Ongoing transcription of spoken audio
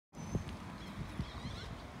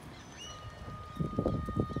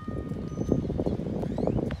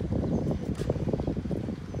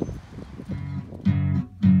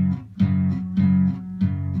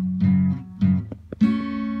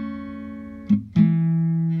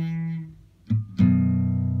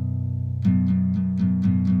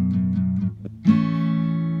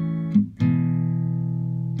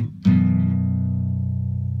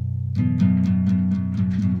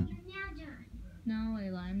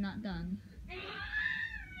not done.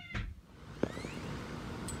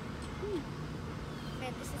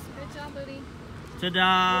 Good job, Bodhi.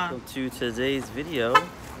 Ta-da! Welcome to today's video.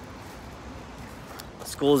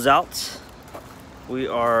 School's out. Me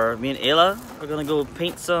and Ayla are gonna go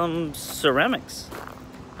paint some ceramics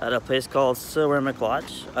at a place called Ceramic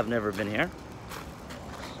Lodge. I've never been here.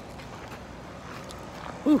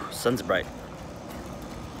 Whew, sun's bright.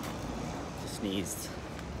 Just sneezed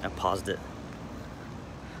and paused it.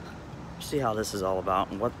 See how this is all about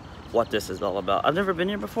and what this is all about. I've never been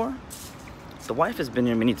here before. The wife has been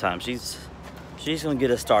here many times. She's gonna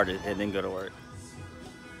get us started and then go to work.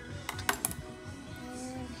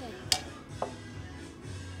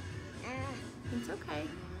 It's okay.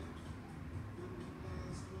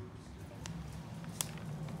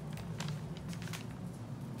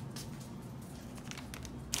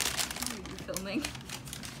 Are you filming?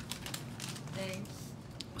 Thanks.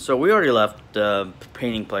 So we already left the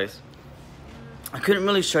painting place. I couldn't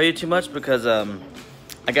really show you too much because I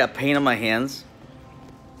got paint on my hands.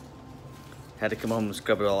 Had to come home and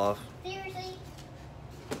scrub it all off. Seriously?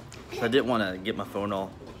 So I didn't want to get my phone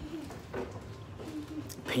all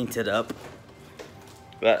painted up.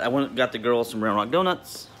 But I went and got the girls some Round Rock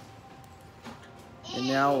Donuts. And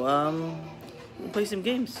now we'll play some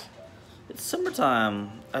games. It's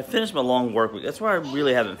summertime. I finished my long work week. That's why I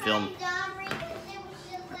really haven't filmed.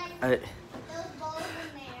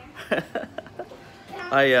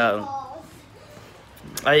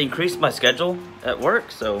 I increased my schedule at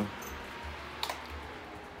work, so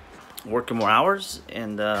working more hours,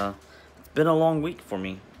 and it's been a long week for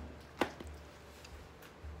me.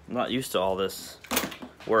 I'm not used to all this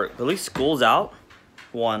work. At least school's out,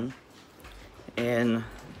 1, and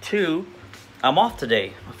 2, I'm off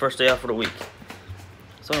today, my first day off for the week.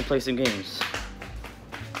 So I'm gonna play some games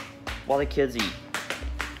while the kids eat.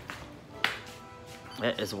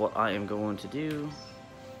 That is what I am going to do.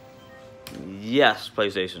 Yes,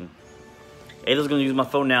 PlayStation. Ada's gonna use my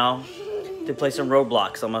phone now to play some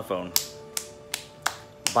Roblox on my phone.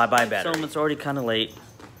 Bye-bye battery. So it's already kind of late.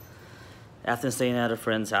 After staying at a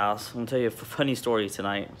friend's house, I'm gonna tell you a funny story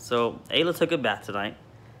tonight. So Ayla took a bath tonight.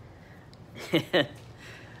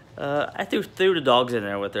 I threw the dogs in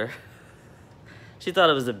there with her. She thought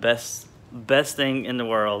it was the best thing in the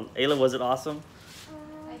world. Ayla, was it awesome?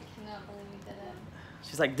 I cannot believe you did it.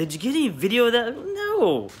 She's like, did you get any video of that?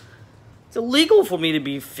 No. It's illegal for me to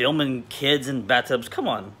be filming kids in bathtubs. Come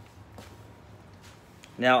on.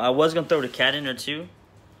 Now, I was going to throw the cat in there too.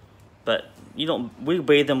 But, we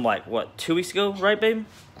bathed them like, what, 2 weeks ago? Right, babe?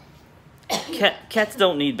 Cats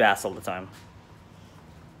don't need baths all the time.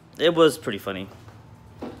 It was pretty funny.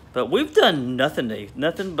 But we've done nothing today.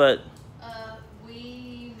 Nothing but...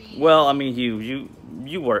 Well, I mean, you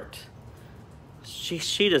worked. She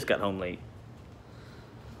just got home late.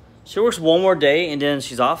 She works one more day, and then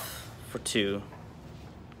she's off for 2.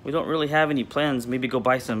 We don't really have any plans. Maybe go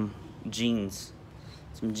buy some jeans.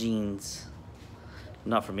 Some jeans.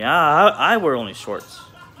 Not for me. I wear only shorts.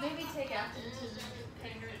 Maybe take Afton to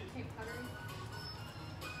paint pottery.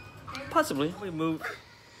 Possibly. We move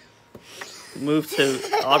to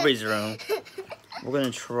Aubrey's room. We're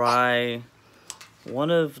gonna try.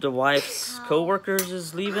 One of the wife's co-workers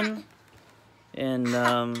is leaving, and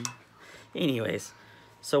anyways,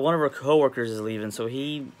 so one of her co-workers is leaving. So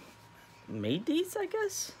he made these, I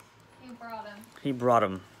guess. He brought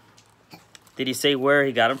them. Did he say where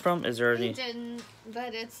he got them from? Is there any? He didn't,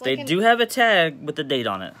 but it's like they do have a tag with the date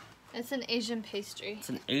on it. It's an Asian pastry. It's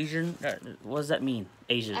an Asian. What does that mean?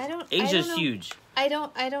 Asian. Asia's I don't know. Huge. I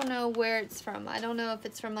don't know where it's from. I don't know if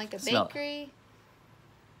it's from like a bakery.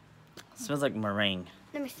 It smells like meringue.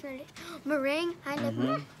 Let me smell it. Meringue? I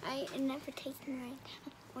never tasted meringue.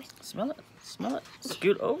 Smell it. Smell it.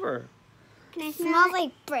 Scoot over. Can I smell it? Smells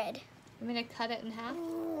like bread. I'm gonna cut it in half.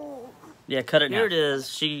 Yeah, cut it. Here it is.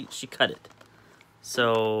 She cut it.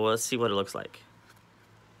 So let's see what it looks like.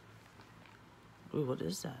 Ooh, what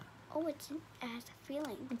is that? Oh, it has a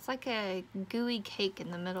feeling. It's like a gooey cake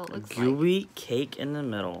in the middle. It looks gooey cake in the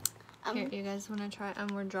middle. Here, you guys want to try?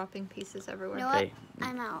 We're dropping pieces everywhere. You know what?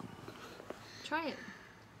 I'm out. Try it.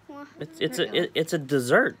 It's a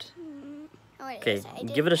dessert. Oh, okay,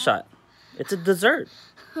 give it a shot. It's a dessert.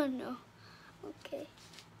 Oh no. Okay.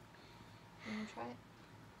 You want to try it?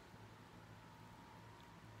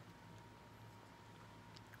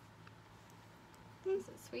 Is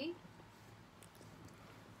it sweet?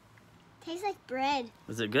 Tastes like bread.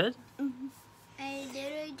 Is it good? Mm-hmm. I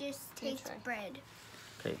literally just taste bread.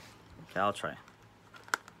 Okay, I'll try.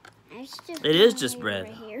 It is just bread.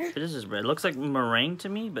 It is just bread. It looks like meringue to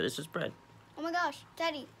me, but it's just bread. Oh my gosh,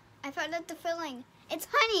 Daddy, I found out the filling. It's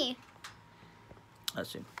honey.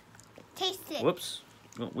 Let's see. Taste it. Whoops.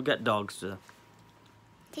 Well, we got dogs to.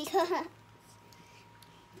 Taste.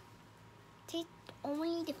 Taste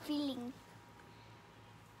only the feeling.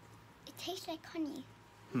 It tastes like honey.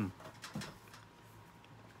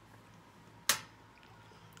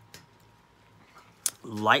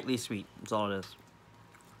 Lightly sweet. That's all it is.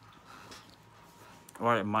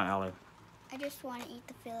 Right in my alley. I just want to eat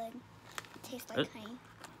the filling. It tastes like honey.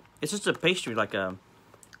 It's just a pastry, like a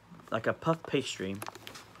puff pastry.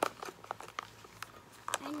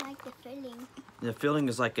 I like the filling. The filling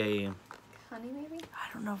is like a. Honey, maybe? I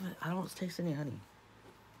don't know if I don't taste any honey.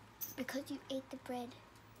 Because you ate the bread.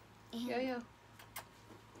 And Yeah.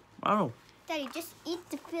 I don't know, Daddy, just eat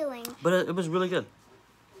the filling. but it was really good.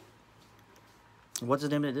 What's the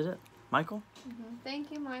name that did it? Michael?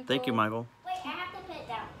 Thank you, Michael. Thank you, Michael. Wait, I have to put it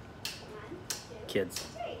down. 1, 2, Kids.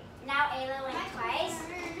 3. Now Ayla went twice.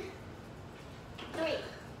 3. I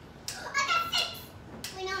got 6.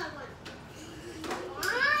 Wait, no,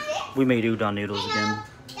 1. We made udon noodles again.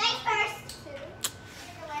 Daddy first.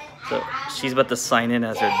 2. So she's about to sign in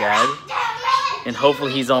as her dad, and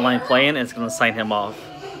hopefully he's online playing, and it's gonna sign him off.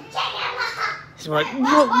 She's like,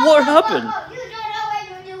 what happened? You don't know when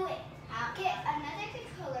you do it. I'll get another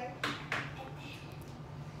controller.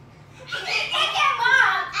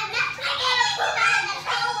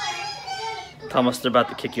 Thomas, they're about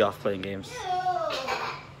to kick you off playing games. Only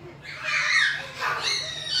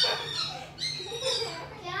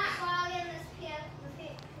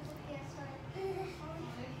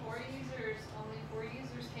four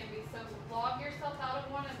users can be, so log yourself out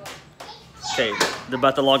of one of them. Okay, they're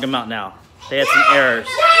about to log him out now. They had some errors,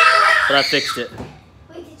 but I fixed it.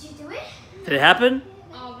 Wait, did you do it? Did it happen?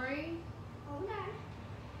 Aubrey? Hold on.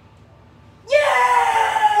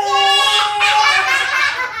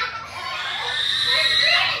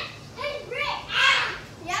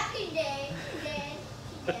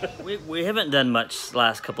 We haven't done much the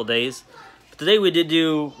last couple days. But today we did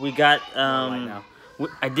do, we got, I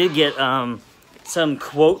did get some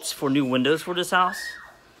quotes for new windows for this house.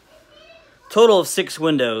 Total of 6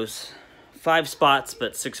 windows. 5 spots,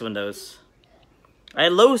 but 6 windows. I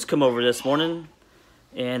had Lowe's come over this morning,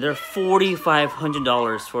 and they're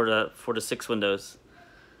 $4,500 for the 6 windows.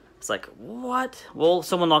 It's like, what? Well,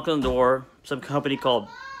 someone knocked on the door. Some company called,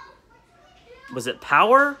 was it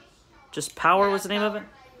Power? Just Power was the name of it.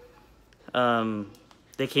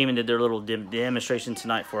 They came and did their little demonstration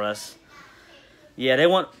tonight for us. Yeah, they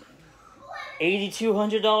want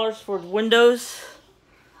 $8,200 for windows.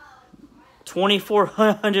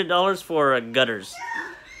 $2,400 for gutters.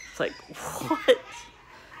 It's like, what?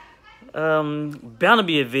 Bound to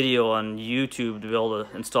be a video on YouTube to be able to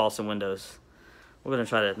install some windows. We're gonna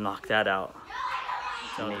try to knock that out.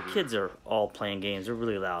 The kids are all playing games. They're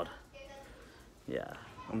really loud. Yeah,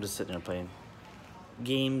 I'm just sitting there playing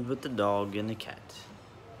games with the dog and the cat.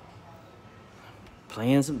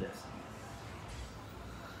 Playing some this.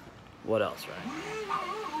 What else, right?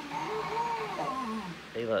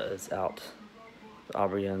 Ayla is out.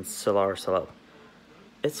 Aubrey and Silla are still up.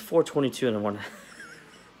 It's 4:22 in the morning.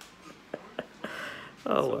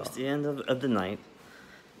 Oh, well. It's the end of the night.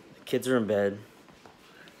 The kids are in bed.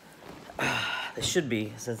 They should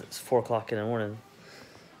be, since it's 4 o'clock in the morning.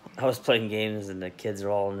 I was playing games and the kids are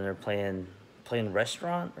all in there playing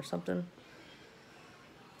restaurant or something.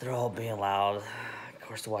 They're all being loud. Of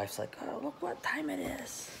course, the wife's like, oh, look what time it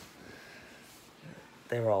is.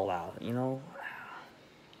 They were all loud, you know.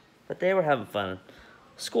 But they were having fun.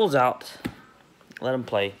 School's out. Let them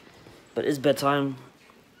play. But it's bedtime.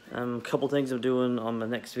 A couple things I'm doing on the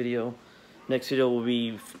next video. Next video will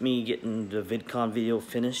be me getting the VidCon video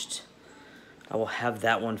finished. I will have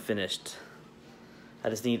that one finished. I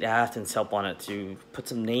just need Afton's help on it to put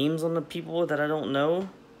some names on the people that I don't know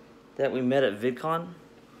that we met at VidCon.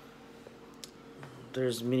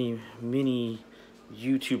 There's many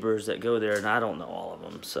YouTubers that go there and I don't know all of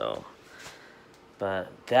them, so.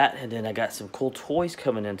 But that, and then I got some cool toys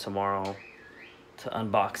coming in tomorrow to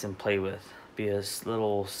unbox and play with. Be a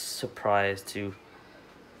little surprise to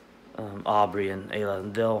Aubrey and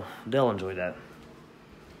Ayla. They'll enjoy that.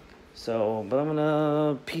 So, but I'm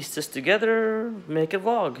gonna piece this together, make a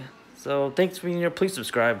vlog. So thanks for being here. Please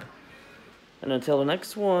subscribe. And until the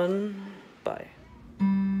next one, bye.